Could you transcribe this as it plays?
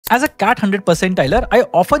As a CAT 100 percentiler, I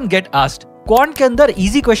often get asked, Quant के अंदर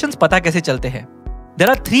easy questions पता कैसे चलते हैं? There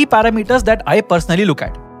are 3 parameters that I personally look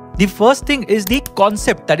at. The first thing is the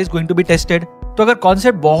concept that is going to be tested. तो अगर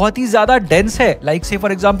concept बहुत ही ज्यादा डेंस है, लाइक से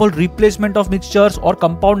for example replacement of mixtures और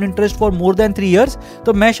compound interest for more than 3 years,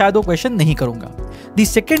 तो मैं शायद वो क्वेश्चन नहीं करूंगा. The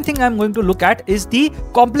second thing I am going to look at is the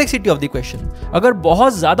complexity of the question. अगर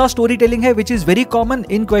बहुत ज्यादा स्टोरी टेलिंग है, which is very common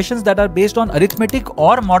in questions that are based on arithmetic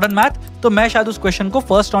और मॉडर्न मैथ, तो मैं शायद उस क्वेश्चन को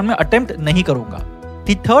फर्स्ट राउंड में अटेम्प्ट नहीं करूंगा.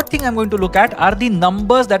 The third thing I'm going to look at are the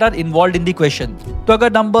numbers that are involved in the question. तो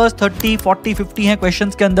अगर numbers 30, 40, 50 हैं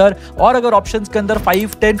questions के अंदर, और अगर options के अंदर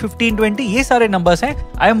 5, 10, 15, 20 ये सारे numbers हैं,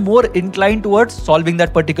 I am more inclined towards solving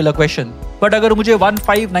that particular question. But अगर मुझे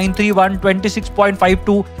 15931,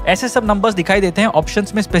 26.52 ऐसे सब numbers दिखाई देते हैं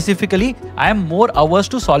options में specifically, I am more averse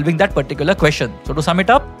to solving that particular question. So to sum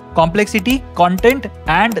it up, complexity, content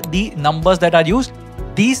and the numbers that are used,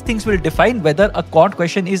 these things will define whether a quant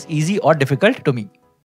question is easy or difficult to me.